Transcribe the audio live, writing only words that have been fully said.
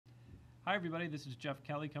Hi, everybody. This is Jeff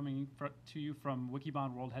Kelly coming to you from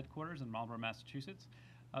Wikibon World Headquarters in Marlborough, Massachusetts.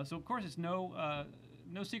 So, of course, it's no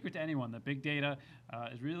secret to anyone that big data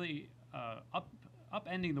is really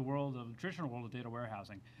upending the world of the traditional world of data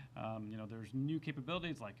warehousing. There's new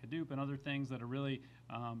capabilities like Hadoop and other things that are really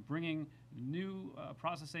bringing new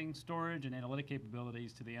processing, storage, and analytic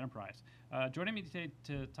capabilities to the enterprise. Joining me today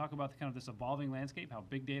to talk about kind of this evolving landscape, how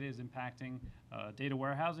big data is impacting data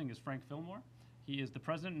warehousing, is Frank Fillmore. He is the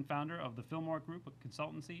president and founder of the Fillmore Group, a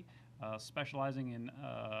consultancy specializing in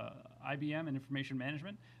IBM and information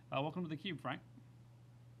management. Welcome to theCUBE, Frank.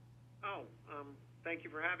 Thank you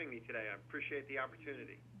for having me today. I appreciate the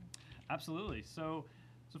opportunity. Absolutely. So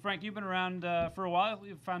Frank, you've been around for a while.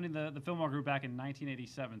 You're founding the Fillmore Group back in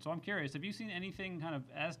 1987. So I'm curious, have you seen anything kind of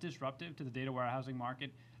as disruptive to the data warehousing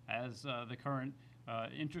market as the current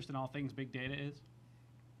interest in all things big data is?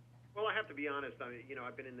 Well, I have to be honest.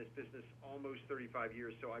 I've been in this business almost 35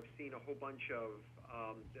 years, so I've seen a whole bunch of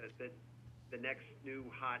the next new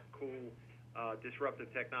hot, cool,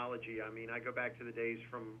 disruptive technology. I mean, I go back to the days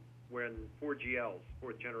from when 4GLs,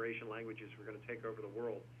 fourth generation languages, were going to take over the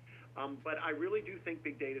world. But I really do think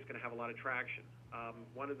big data is going to have a lot of traction.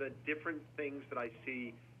 One of the different things that I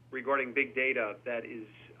see regarding big data that is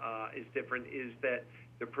different is that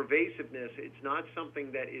the pervasiveness, it's not something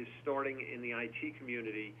that is starting in the IT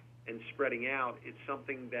community and spreading out. It's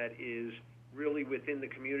something that is really within the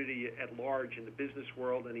community at large, in the business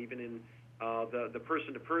world, and even in the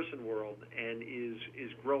person-to-person world, and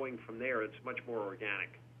is growing from there. It's much more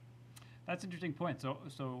organic. That's an interesting point.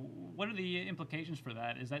 So what are the implications for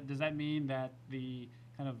that? Does that mean that the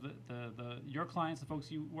kind of your clients, the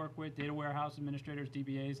folks you work with, data warehouse administrators,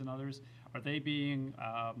 DBAs, and others, are they being?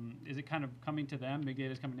 Is it kind of coming to them? Big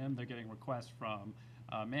data is coming to them. They're getting requests from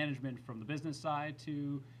management from the business side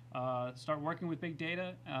to start working with big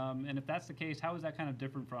data. And if that's the case, how is that kind of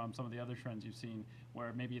different from some of the other trends you've seen,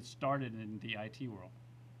 where maybe it started in the IT world?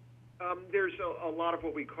 There's a lot of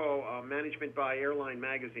what we call management by airline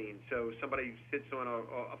magazine. So somebody sits on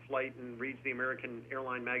a flight and reads the American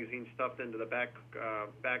airline magazine stuffed into the back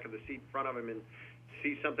of the seat in front of him, and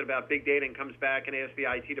sees something about big data and comes back and asks the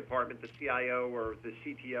IT department, the CIO or the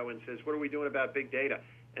CTO, and says, what are we doing about big data?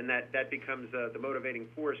 And that becomes the motivating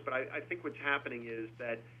force. But I think what's happening is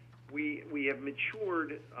that we have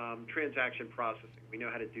matured transaction processing. We know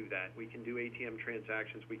how to do that. We can do ATM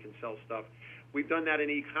transactions. We can sell stuff. We've done that in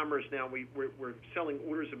e-commerce now. We're selling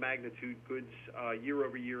orders of magnitude goods,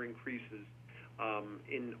 year-over-year increases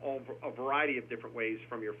in a variety of different ways,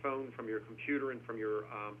 from your phone, from your computer, and from your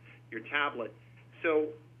tablet. So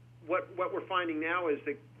what we're finding now is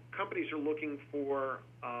that companies are looking for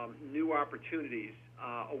new opportunities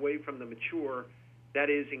away from the mature, that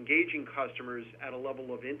is, engaging customers at a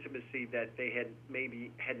level of intimacy that they had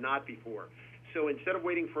not before. So instead of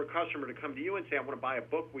waiting for a customer to come to you and say, I want to buy a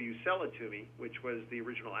book, will you sell it to me, which was the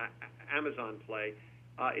original Amazon play,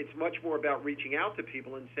 it's much more about reaching out to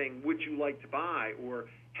people and saying, would you like to buy, or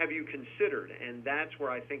have you considered? And that's where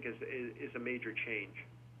I think is a major change.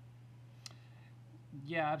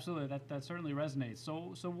 Yeah, absolutely. That certainly resonates.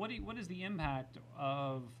 So what is the impact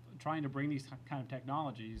of trying to bring these kind of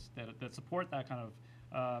technologies that support that kind of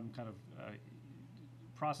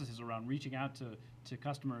processes around reaching out to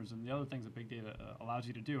customers and the other things that big data allows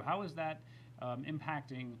you to do? How is that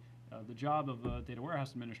impacting the job of a data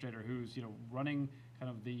warehouse administrator who's running kind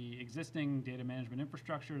of the existing data management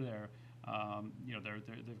infrastructure? They've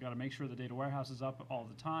got to make sure the data warehouse is up all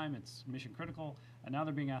the time. It's mission critical, and now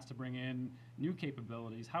they're being asked to bring in new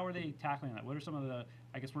capabilities. How are they tackling that? What are some of the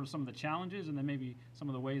challenges, and then maybe some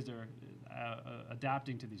of the ways they're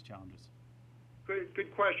adapting to these challenges?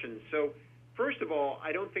 Good question. So, first of all,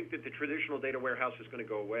 I don't think that the traditional data warehouse is going to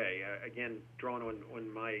go away. Again, drawn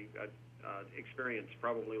on my experience,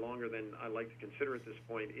 probably longer than I like to consider at this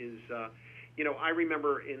point, is I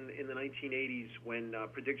remember in the 1980s when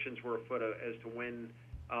predictions were afoot as to when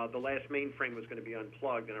the last mainframe was going to be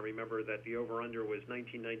unplugged, and I remember that the over-under was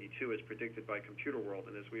 1992 as predicted by Computer World.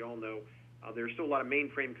 And as we all know, there's still a lot of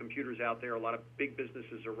mainframe computers out there. A lot of big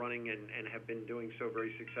businesses are running and have been doing so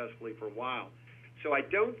very successfully for a while. So I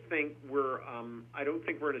don't think we're in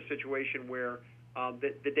a situation where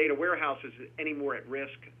the data warehouse is any more at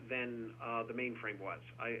risk than the mainframe was.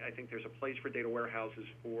 I think there's a place for data warehouses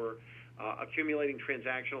for accumulating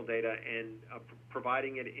transactional data and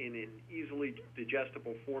providing it in an easily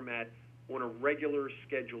digestible format on a regular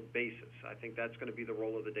scheduled basis. I think that's going to be the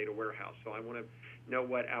role of the data warehouse. So I want to know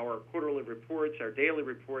what our quarterly reports, our daily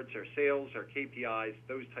reports, our sales, our KPIs,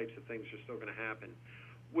 those types of things are still going to happen.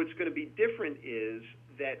 What's going to be different is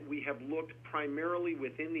that we have looked primarily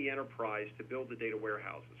within the enterprise to build the data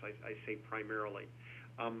warehouses. I say primarily.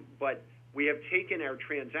 But we have taken our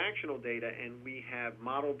transactional data and we have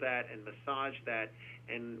modeled that and massaged that,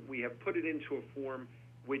 and we have put it into a form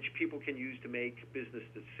which people can use to make business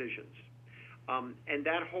decisions. And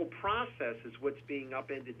that whole process is what's being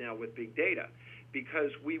upended now with big data,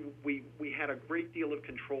 because we had a great deal of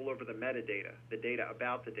control over the metadata, the data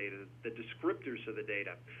about the data, the descriptors of the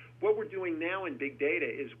data. What we're doing now in big data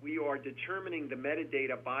is we are determining the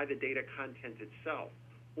metadata by the data content itself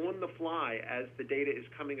on the fly as the data is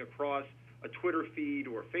coming across a Twitter feed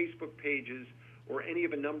or Facebook pages or any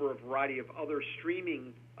of a number of variety of other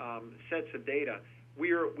streaming sets of data.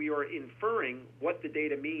 We are inferring what the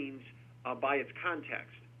data means by its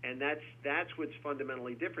context. And that's what's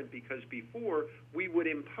fundamentally different, because before we would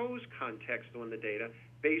impose context on the data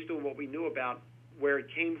based on what we knew about where it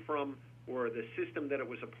came from or the system that it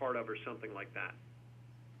was a part of or something like that.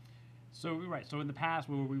 So right. So in the past,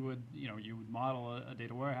 where we would, you would model a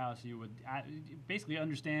data warehouse, you would basically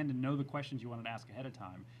understand and know the questions you wanted to ask ahead of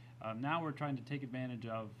time. Now we're trying to take advantage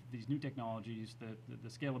of these new technologies, the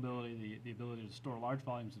scalability, the ability to store large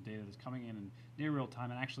volumes of data that's coming in near real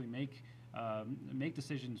time, and actually make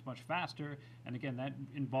decisions much faster. And again, that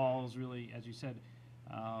involves really, as you said,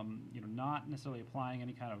 not necessarily applying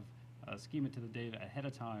any kind of schema to the data ahead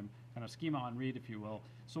of time, kind of schema on read, if you will.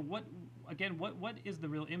 So what is the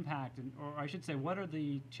real impact, or I should say, what are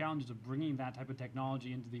the challenges of bringing that type of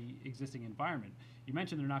technology into the existing environment? You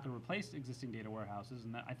mentioned they're not going to replace existing data warehouses,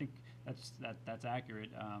 and I think that's accurate.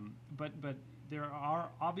 But there are,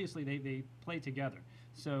 obviously, they play together.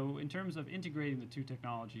 So in terms of integrating the two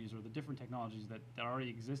technologies, or the different technologies that already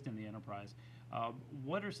exist in the enterprise,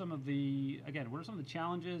 what are some of the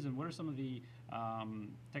challenges, and what are some of the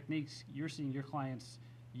techniques you're seeing your clients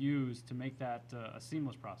use to make that a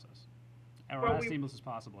seamless process, or as seamless as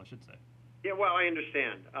possible, I should say? Yeah, well, I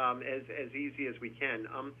understand. As easy as we can.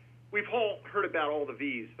 We've all heard about all the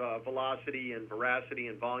V's, velocity and veracity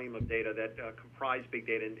and volume of data that comprise big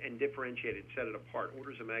data and differentiate it, set it apart,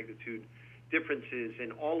 orders of magnitude differences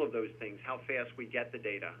in all of those things, how fast we get the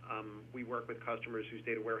data. We work with customers whose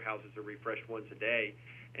data warehouses are refreshed once a day,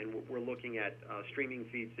 and we're looking at streaming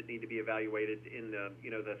feeds that need to be evaluated in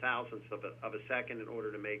the thousandths of a second in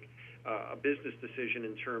order to make a business decision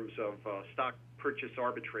in terms of stock purchase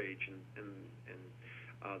arbitrage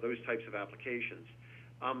and those types of applications.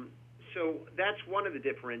 So that's one of the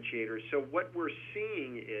differentiators. So what we're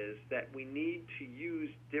seeing is that we need to use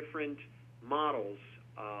different models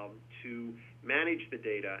to manage the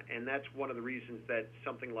data, and that's one of the reasons that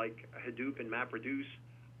something like Hadoop and MapReduce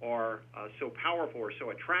are so powerful or so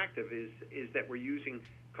attractive is that we're using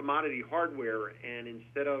commodity hardware, and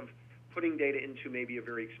instead of putting data into maybe a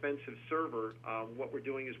very expensive server, what we're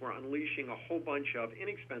doing is we're unleashing a whole bunch of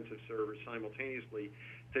inexpensive servers simultaneously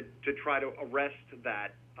to try to arrest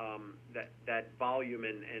that volume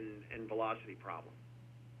and velocity problem.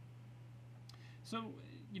 So,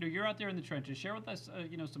 you're out there in the trenches. Share with us,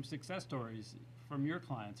 some success stories from your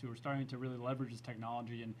clients who are starting to really leverage this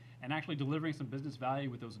technology and actually delivering some business value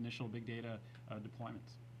with those initial big data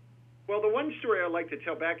deployments. Well, the one story I like to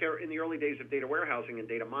tell, back in the early days of data warehousing and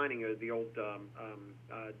data mining, is the old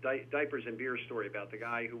diapers and beer story about the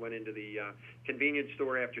guy who went into the convenience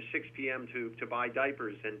store after 6 p.m. to buy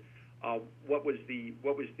diapers, and what was the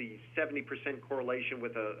 70% correlation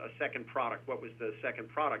with a second product? What was the second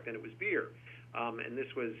product? And it was beer. And this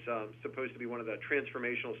was supposed to be one of the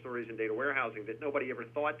transformational stories in data warehousing, that nobody ever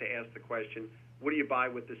thought to ask the question, what do you buy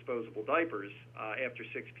with disposable diapers after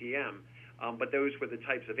 6 p.m.? But those were the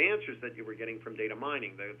types of answers that you were getting from data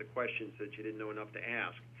mining, the questions that you didn't know enough to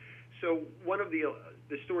ask. So one of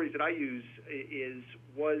the stories that I use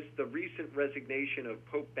was the recent resignation of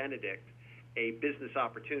Pope Benedict a business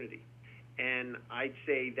opportunity. And I'd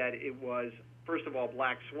say that it was, first of all,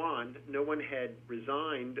 black swan. No one had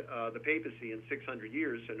resigned the papacy in 600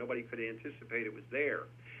 years, so nobody could anticipate it was there.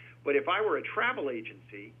 But if I were a travel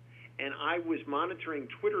agency and I was monitoring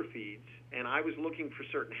Twitter feeds and I was looking for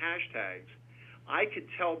certain hashtags, I could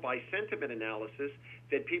tell by sentiment analysis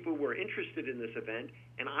that people were interested in this event,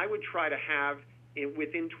 and I would try to have,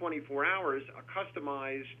 within 24 hours, a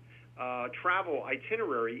customized travel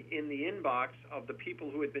itinerary in the inbox of the people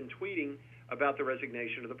who had been tweeting about the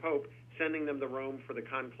resignation of the Pope, sending them to Rome for the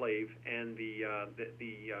conclave and the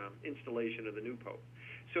installation of the new Pope.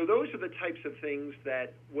 So those are the types of things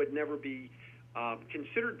that would never be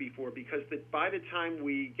considered before, because by the time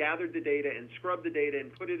we gathered the data and scrubbed the data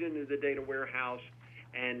and put it into the data warehouse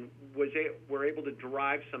and were able to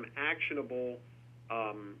derive some actionable,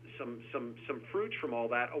 some fruits from all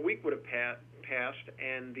that, a week would have passed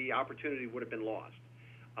and the opportunity would have been lost.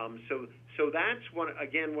 So that's one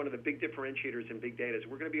of the big differentiators in big data is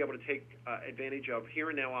we're going to be able to take advantage of here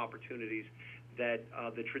and now opportunities that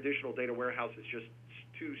the traditional data warehouse is just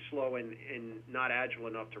too slow and not agile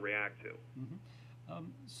enough to react to. Mm-hmm.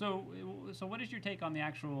 So what is your take on the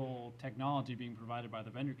actual technology being provided by the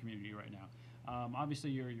vendor community right now?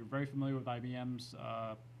 Obviously, you're very familiar with IBM's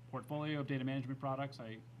portfolio of data management products.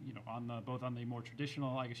 Both on the more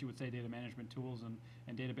traditional, I guess you would say, data management tools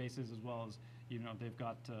and databases, as well as they've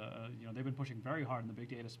got they've been pushing very hard in the big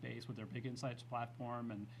data space with their Big Insights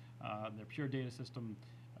platform and their pure data system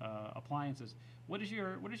appliances. What is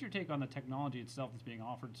your take on the technology itself that's being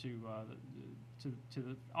offered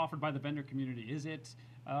offered by the vendor community? Is it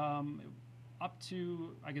up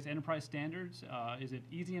to, I guess, enterprise standards? Is it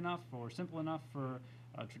easy enough or simple enough for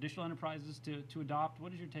traditional enterprises to adopt?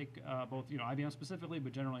 What is your take, both IBM specifically,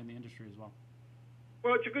 but generally in the industry as well?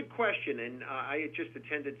 Well, it's a good question, and I just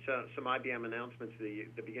attended some IBM announcements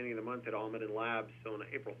at the beginning of the month at Almaden Labs on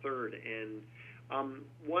April 3rd, and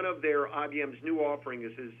one of their IBM's new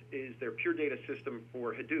offerings is their pure data system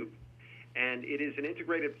for Hadoop, and it is an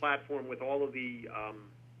integrated platform with all of the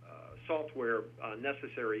software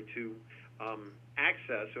necessary to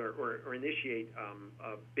access or initiate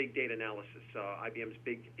big data analysis, IBM's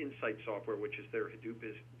Big Insight software, which is their Hadoop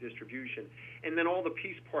distribution, and then all the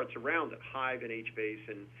piece parts around it, Hive and HBase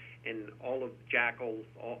and all of Jackal,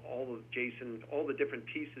 all of JSON, all the different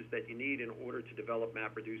pieces that you need in order to develop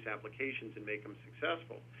MapReduce applications and make them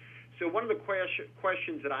successful. So one of the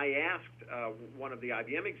questions that I asked one of the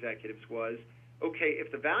IBM executives was, okay,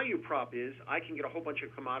 if the value prop is I can get a whole bunch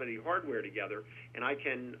of commodity hardware together and I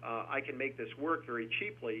can make this work very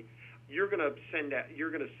cheaply, you're going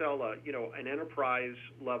to sell an enterprise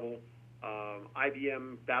level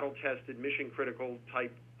IBM battle tested mission critical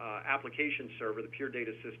type application server, the pure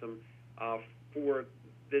data system for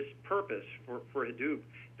this purpose for Hadoop.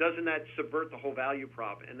 Doesn't that subvert the whole value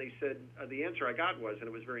prop? And they said the answer I got was, and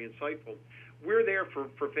it was very insightful, we're there for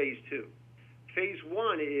phase two. Phase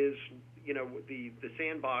one is the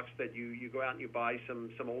sandbox that you go out and you buy some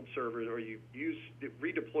old servers, or you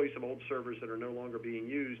redeploy some old servers that are no longer being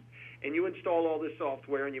used, and you install all this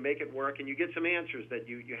software and you make it work and you get some answers that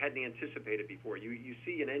you hadn't anticipated before. You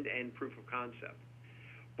see an end-to-end proof of concept.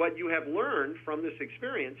 But you have learned from this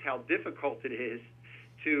experience how difficult it is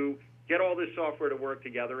to get all this software to work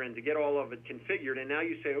together and to get all of it configured, and now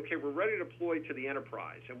you say, okay, we're ready to deploy to the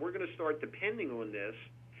enterprise, and we're going to start depending on this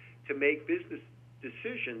to make business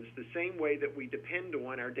decisions the same way that we depend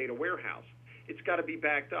on our data warehouse. It's got to be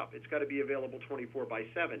backed up. It's got to be available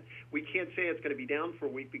 24/7. We can't say it's going to be down for a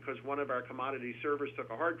week because one of our commodity servers took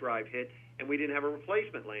a hard drive hit and we didn't have a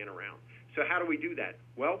replacement laying around. So how do we do that?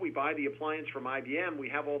 Well, we buy the appliance from IBM. We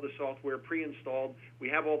have all the software pre-installed. We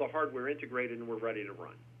have all the hardware integrated, and we're ready to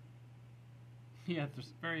run. Yeah,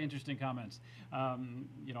 there's very interesting comments. I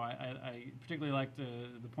particularly like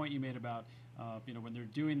the point you made about when they're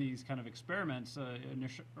doing these kind of experiments,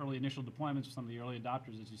 early initial deployments with some of the early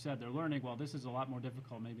adopters, as you said, they're learning, well, this is a lot more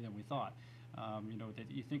difficult maybe than we thought. That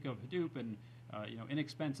you think of Hadoop and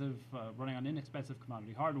inexpensive, running on inexpensive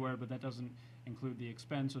commodity hardware, but that doesn't include the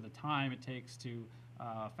expense or the time it takes to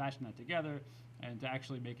fashion that together and to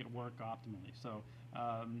actually make it work optimally. So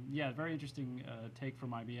yeah, very interesting take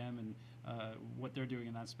from IBM and what they're doing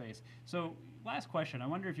in that space. So last question, I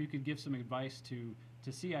wonder if you could give some advice to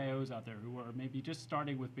CIOs out there who are maybe just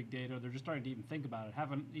starting with big data, they're just starting to even think about it,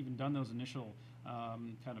 haven't even done those initial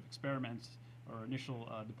kind of experiments or initial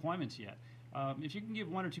deployments yet. If you can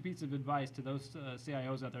give one or two pieces of advice to those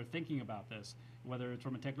CIOs out there thinking about this, whether it's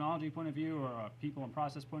from a technology point of view or a people and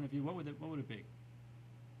process point of view, what would it be?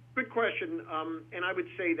 Good question, and I would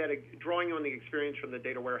say that drawing on the experience from the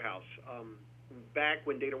data warehouse, back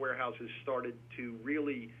when data warehouses started to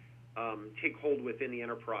really take hold within the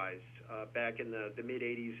enterprise, back in the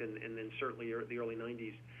mid-'80s and then certainly the early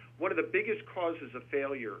 '90s, one of the biggest causes of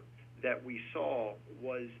failure that we saw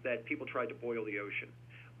was that people tried to boil the ocean.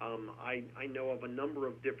 I know of a number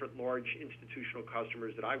of different large institutional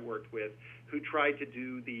customers that I worked with who tried to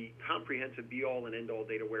do the comprehensive be-all and end-all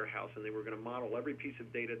data warehouse, and they were going to model every piece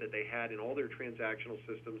of data that they had in all their transactional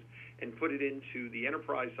systems and put it into the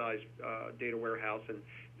enterprise-sized data warehouse, and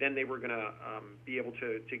then they were going to be able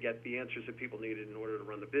to get the answers that people needed in order to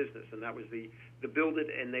run the business. And that was the build it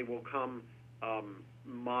and they will come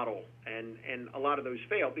model. And a lot of those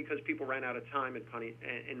failed because people ran out of time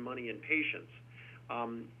and money and patience.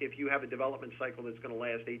 If you have a development cycle that's going to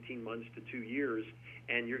last 18 months to 2 years,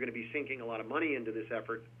 and you're going to be sinking a lot of money into this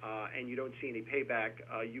effort, and you don't see any payback,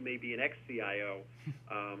 you may be an ex-CIO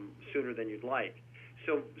sooner than you'd like.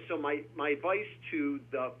 So my advice to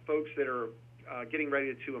the folks that are getting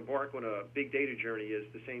ready to embark on a big data journey is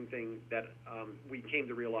the same thing that we came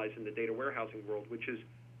to realize in the data warehousing world, which is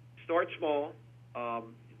start small,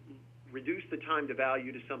 reduce the time to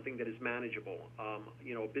value to something that is manageable,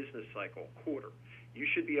 a business cycle, quarter. You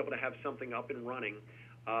should be able to have something up and running,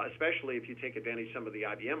 especially if you take advantage of some of the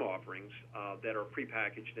IBM offerings that are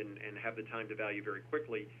prepackaged and have the time to value very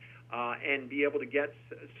quickly, and be able to get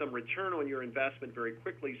some return on your investment very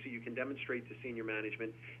quickly so you can demonstrate to senior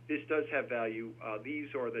management this does have value. These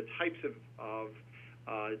are the types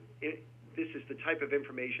this is the type of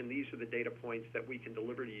information, these are the data points that we can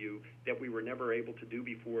deliver to you that we were never able to do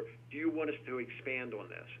before. Do you want us to expand on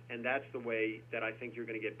this? And that's the way that I think you're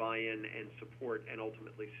going to get buy-in and support and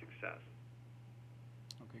ultimately success.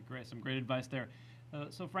 Okay, great. Some great advice there.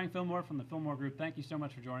 So Frank Fillmore from the Fillmore Group, thank you so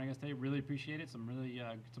much for joining us today. Really appreciate it. Some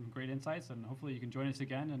great insights, and hopefully you can join us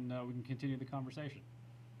again and we can continue the conversation.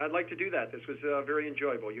 I'd like to do that. This was very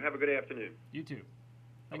enjoyable. You have a good afternoon. You too.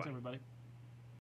 Thanks, Bye-bye. everybody.